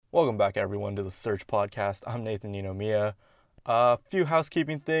Welcome back, everyone, to the Search Podcast. I'm Nathan Ninomiya. A few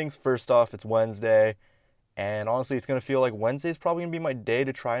housekeeping things. First off, it's Wednesday, and honestly, it's going to feel like Wednesday's probably going to be my day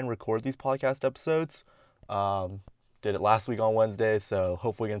to try and record these podcast episodes. Did it last week on Wednesday, so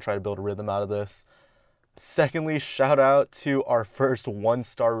hopefully going to try to build a rhythm out of this. Secondly, shout out to our first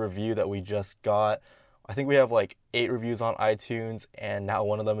one-star review that we just got. I think we have like 8 reviews on iTunes, and now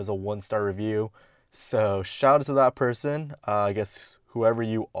one of them is a one-star review. So shout out to that person. I guess whoever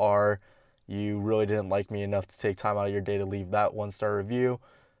you are, you really didn't like me enough to take time out of your day to leave that one-star review.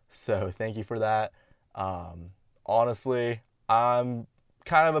 So thank you for that. Honestly, I'm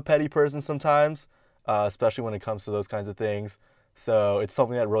kind of a petty person sometimes, especially when it comes to those kinds of things. So it's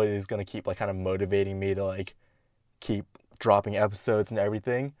something that really is going to keep like kind of motivating me to like keep dropping episodes and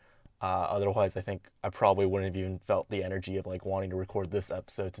everything. Otherwise, I think I probably wouldn't have even felt the energy of like wanting to record this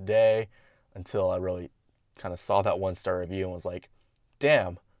episode today until I really kind of saw that one-star review and was like,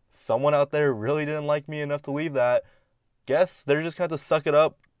 damn, someone out there really didn't like me enough to leave that. Guess they're just going to have to suck it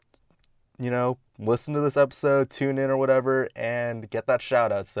up, listen to this episode, tune in or whatever, and get that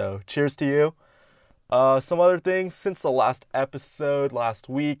shout out. So cheers to you. Some other things since the last episode last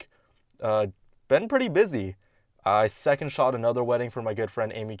week, been pretty busy. I second shot another wedding for my good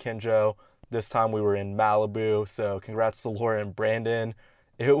friend Amy Kinjo. This time we were in Malibu, so congrats to Laura and Brandon.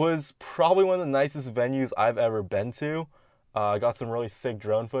 It was probably one of the nicest venues I've ever been to. I got some really sick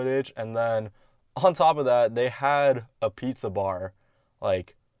drone footage, and then on top of that, they had a pizza bar,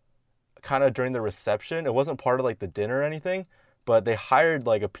 like, kind of during the reception. It wasn't part of, like, the dinner or anything, but they hired,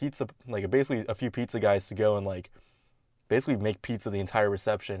 like, basically a few pizza guys to go and, like, basically make pizza the entire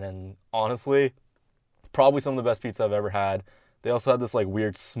reception, and honestly, probably some of the best pizza I've ever had. They also had this, like,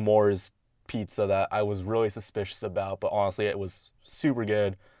 weird s'mores pizza that I was really suspicious about, but honestly it was super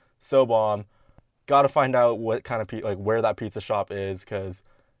good, so bomb. Got to find out what kind of where that pizza shop is, because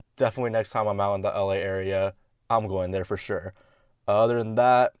definitely next time I'm out in the LA area, I'm going there for sure. Other than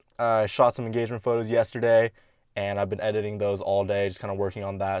that, I shot some engagement photos yesterday, and I've been editing those all day, just kind of working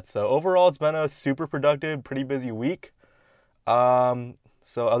on that. So overall, it's been a super productive, pretty busy week. So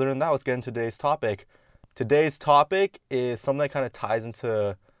other than that, let's get into today's topic. Today's topic is something that kind of ties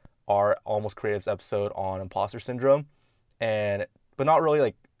into our Almost Creatives episode on imposter syndrome, but not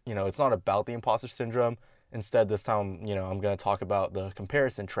really it's not about the imposter syndrome. Instead, this time, I'm going to talk about the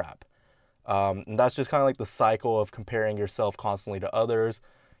comparison trap. And that's just kind of like the cycle of comparing yourself constantly to others,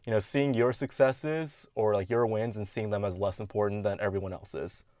 seeing your successes or like your wins and seeing them as less important than everyone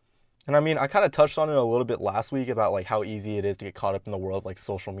else's. And I mean, I kind of touched on it a little bit last week about like how easy it is to get caught up in the world of like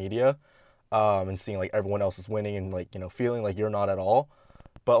social media, and seeing like everyone else is winning and like, feeling like you're not at all.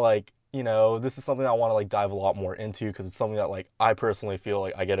 But like, this is something I want to like dive a lot more into, because it's something that like I personally feel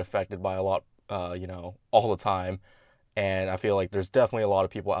like I get affected by a lot, all the time. And I feel like there's definitely a lot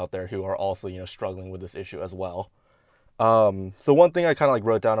of people out there who are also, struggling with this issue as well. So one thing I kind of like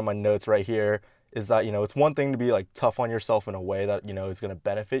wrote down in my notes right here is that, it's one thing to be like tough on yourself in a way that, is going to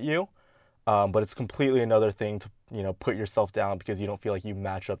benefit you. But it's completely another thing to, put yourself down because you don't feel like you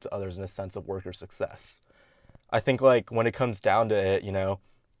match up to others in a sense of work or success. I think like when it comes down to it,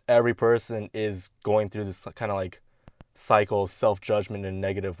 every person is going through this kind of like cycle of self-judgment in a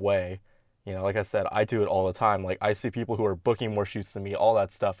negative way. Like I said, I do it all the time. Like I see people who are booking more shoots than me, all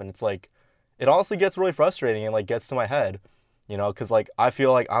that stuff. And it's like, it honestly gets really frustrating and like gets to my head, because like I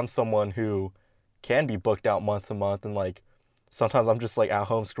feel like I'm someone who can be booked out month to month. And like sometimes I'm just like at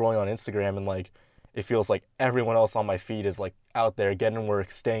home scrolling on Instagram and like it feels like everyone else on my feed is like out there getting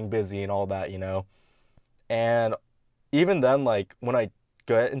work, staying busy and all that, And even then, like when I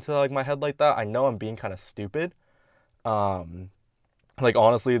get into like my head like that, I know I'm being kind of stupid. Like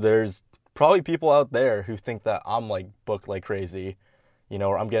honestly, there's probably people out there who think that I'm like booked like crazy,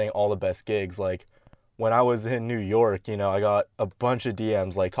 or I'm getting all the best gigs. Like when I was in New York, I got a bunch of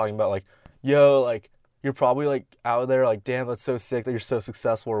DMs like talking about like, yo, like you're probably like out there, like damn, that's so sick that you're so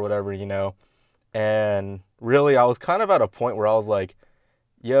successful or whatever, And really, I was kind of at a point where I was like,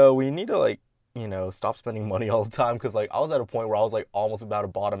 yo, we need to like, stop spending money all the time, because like I was at a point where I was like almost about to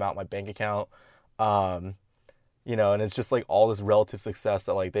bottom out my bank account. And it's just like all this relative success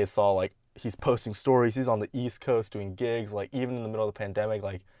that like they saw, like he's posting stories, he's on the East Coast doing gigs, like even in the middle of the pandemic,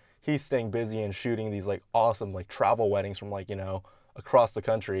 like he's staying busy and shooting these like awesome like travel weddings from like, across the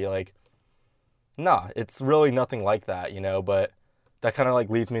country. Like, nah, it's really nothing like that, but that kind of like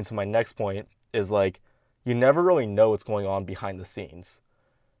leads me into my next point is like, you never really know what's going on behind the scenes.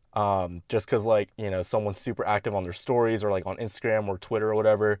 Just because like, someone's super active on their stories or like on Instagram or Twitter or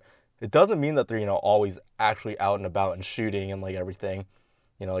whatever, it doesn't mean that they're, always actually out and about and shooting and like everything.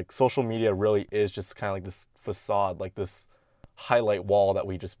 Like social media really is just kind of like this facade, like this highlight wall that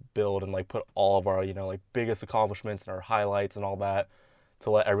we just build and like put all of our, like biggest accomplishments and our highlights and all that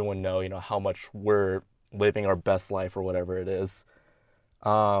to let everyone know, how much we're living our best life or whatever it is.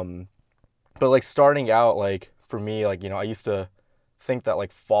 But like starting out, like for me, like, I used to think that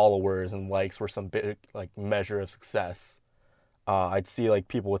like followers and likes were some big like measure of success. I'd see like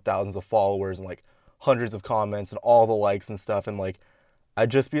people with thousands of followers and like hundreds of comments and all the likes and stuff. And like,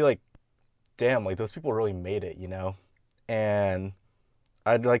 I'd just be like, damn, like those people really made it, And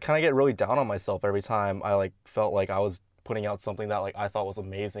I'd like kind of get really down on myself every time I like felt like I was putting out something that like I thought was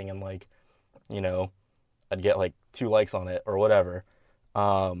amazing and like, I'd get like 2 likes on it or whatever.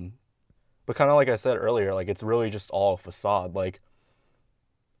 But kind of like I said earlier, like it's really just all a facade. Like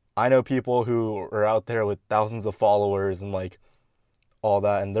I know people who are out there with thousands of followers and like all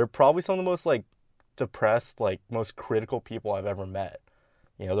that, and they're probably some of the most like depressed, like most critical people I've ever met.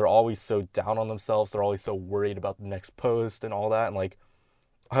 They're always so down on themselves. They're always so worried about the next post and all that. And like,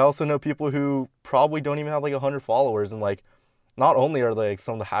 I also know people who probably don't even have like 100 followers. And like, not only are they like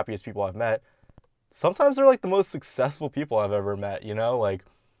some of the happiest people I've met, sometimes they're like the most successful people I've ever met, Like,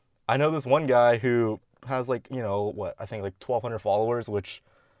 I know this one guy who has like, I think like 1,200 followers, which,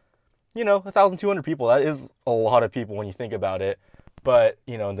 1,200 people, that is a lot of people when you think about it. But,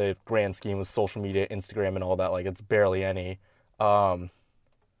 in the grand scheme of social media, Instagram and all that, like it's barely any.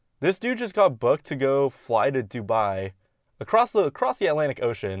 This dude just got booked to go fly to Dubai across the Atlantic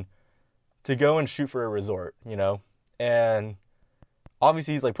Ocean to go and shoot for a resort, And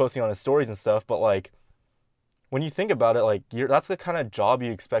obviously he's like posting on his stories and stuff, but like when you think about it, like that's the kind of job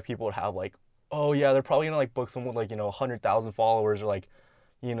you expect people to have. Like, oh yeah, they're probably gonna like book someone with like 100,000 followers or like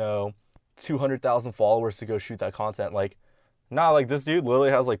 200,000 followers to go shoot that content. Like, nah, like this dude literally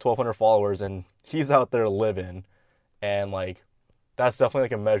has like 1,200 followers and he's out there living, and like that's definitely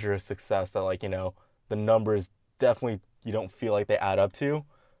like a measure of success that like the numbers definitely you don't feel like they add up to,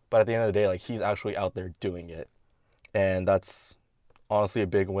 but at the end of the day, like he's actually out there doing it, and that's honestly a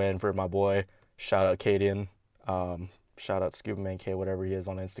big win for my boy. Shout out Caden. Shout out Scuba Man K, whatever he is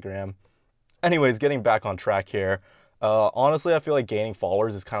on Instagram. Anyways, getting back on track here. Honestly, I feel like gaining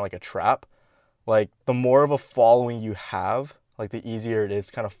followers is kind of like a trap. Like the more of a following you have, like the easier it is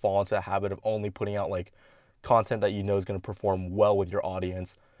to kind of fall into the habit of only putting out like content that is going to perform well with your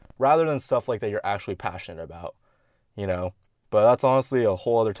audience rather than stuff like that you're actually passionate about, But that's honestly a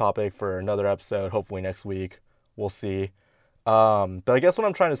whole other topic for another episode, hopefully next week. We'll see. But I guess what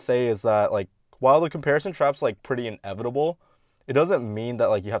I'm trying to say is that like while the comparison trap's like pretty inevitable, it doesn't mean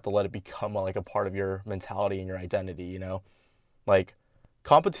that like you have to let it become like a part of your mentality and your identity, Like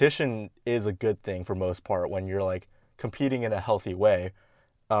competition is a good thing for most part when you're like competing in a healthy way.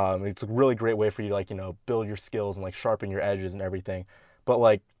 It's a really great way for you to like, build your skills and like sharpen your edges and everything. But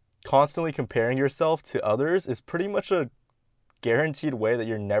like constantly comparing yourself to others is pretty much a guaranteed way that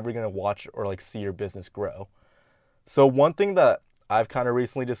you're never going to watch or like see your business grow. So one thing that I've kind of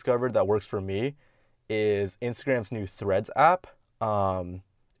recently discovered that works for me is Instagram's new Threads app.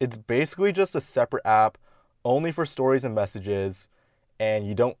 It's basically just a separate app only for stories and messages, and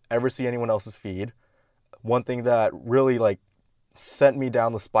you don't ever see anyone else's feed. One thing that really like sent me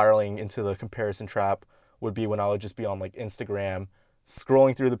down the spiraling into the comparison trap would be when I would just be on like Instagram,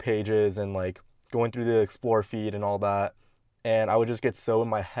 scrolling through the pages and like going through the explore feed and all that. And I would just get so in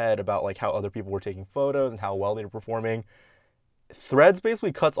my head about like how other people were taking photos and how well they were performing. Threads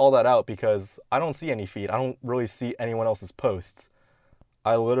basically cuts all that out because I don't see any feed. I don't really see anyone else's posts.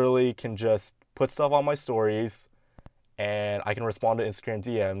 I literally can just put stuff on my stories and I can respond to Instagram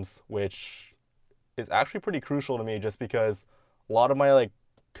DMs, which is actually pretty crucial to me just because a lot of my like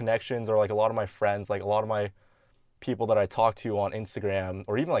connections or like a lot of my friends, like a lot of my people that I talk to on Instagram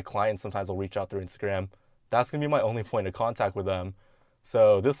or even like clients sometimes will reach out through Instagram. That's going to be my only point of contact with them.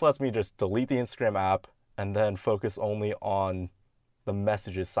 So this lets me just delete the Instagram app and then focus only on the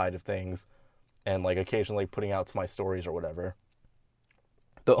messages side of things and like occasionally putting out to my stories or whatever.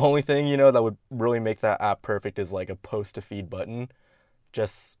 The only thing, that would really make that app perfect is like a post to feed button,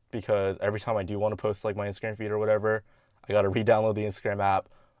 just because every time I do want to post like my Instagram feed or whatever, I got to re-download the Instagram app,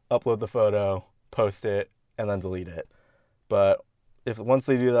 upload the photo, post it, and then delete it. But if once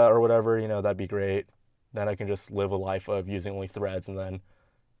they do that or whatever, that'd be great. Then I can just live a life of using only Threads and then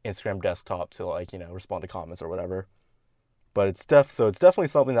Instagram desktop to like, respond to comments or whatever. But it's definitely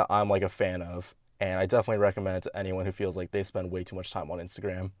something that I'm like a fan of, and I definitely recommend it to anyone who feels like they spend way too much time on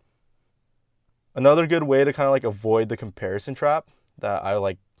Instagram. Another good way to kind of like avoid the comparison trap that I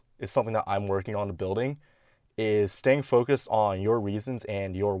like is something that I'm working on building is staying focused on your reasons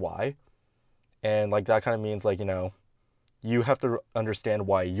and your why. And like that kind of means like, you have to understand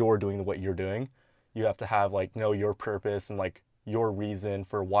why you're doing what you're doing. You have to have like know your purpose and like your reason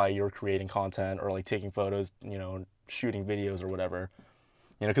for why you're creating content or like taking photos, shooting videos or whatever.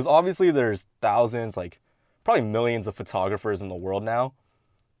 Because obviously there's thousands, like probably millions of photographers in the world now,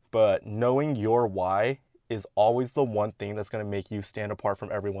 but knowing your why is always the one thing that's going to make you stand apart from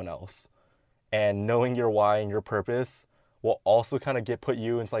everyone else. And knowing your why and your purpose will also kind of put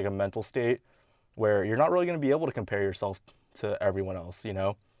you into like a mental state where you're not really going to be able to compare yourself to everyone else,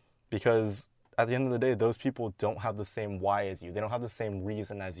 because at the end of the day, those people don't have the same why as you. They don't have the same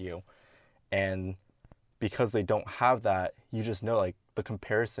reason as you. And because they don't have that, you just know like the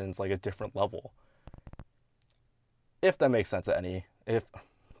comparison's like a different level. If that makes sense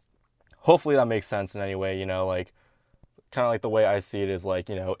hopefully that makes sense in any way, like kind of like the way I see it is like,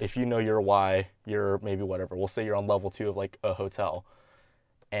 if you know your why, you're maybe whatever. We'll say you're on level 2 of like a hotel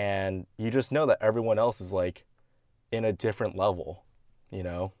and you just know that everyone else is like in a different level,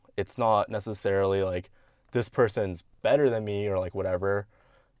 It's not necessarily like this person's better than me or like whatever,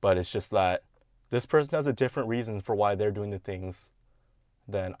 but it's just that this person has a different reason for why they're doing the things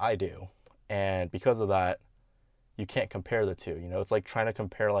than I do. And because of that, you can't compare the two, It's like trying to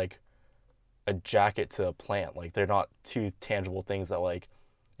compare like a jacket to a plant. Like they're not two tangible things that like,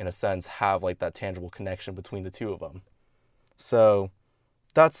 in a sense, have like that tangible connection between the two of them. So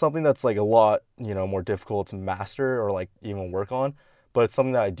that's something that's like a lot, more difficult to master or like even work on. But it's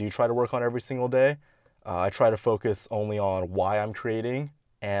something that I do try to work on every single day. I try to focus only on why I'm creating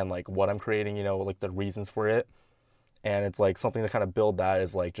and like what I'm creating, like the reasons for it. And it's like something to kind of build that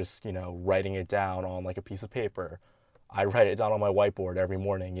is like just, writing it down on like a piece of paper. I write it down on my whiteboard every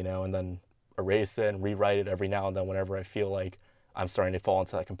morning, and then erase it and rewrite it every now and then whenever I feel like I'm starting to fall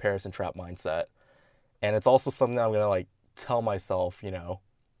into that comparison trap mindset. And it's also something that I'm going to like tell myself,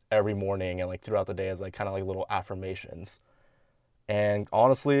 every morning and like throughout the day as like kind of like little affirmations. And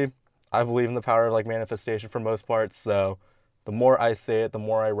honestly, I believe in the power of like manifestation for most parts. So the more I say it, the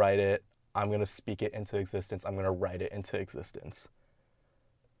more I write it, I'm going to speak it into existence. I'm going to write it into existence.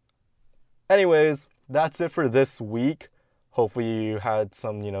 Anyways, that's it for this week. Hopefully you had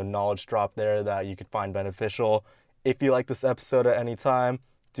some, knowledge drop there that you could find beneficial. If you like this episode at any time,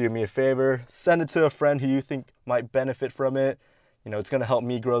 do me a favor, send it to a friend who you think might benefit from it. It's going to help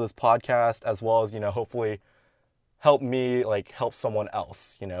me grow this podcast as well as, hopefully help me like help someone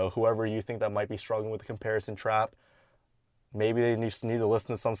else, whoever you think that might be struggling with the comparison trap. Maybe they just need to listen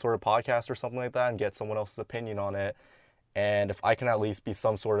to some sort of podcast or something like that and get someone else's opinion on it. And if I can at least be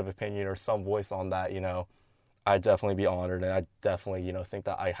some sort of opinion or some voice on that, I'd definitely be honored. And I definitely, think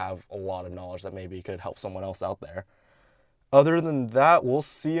that I have a lot of knowledge that maybe could help someone else out there. Other than that, we'll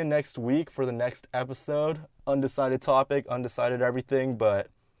see you next week for the next episode. Undecided topic, undecided everything, but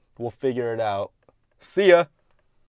we'll figure it out. See ya!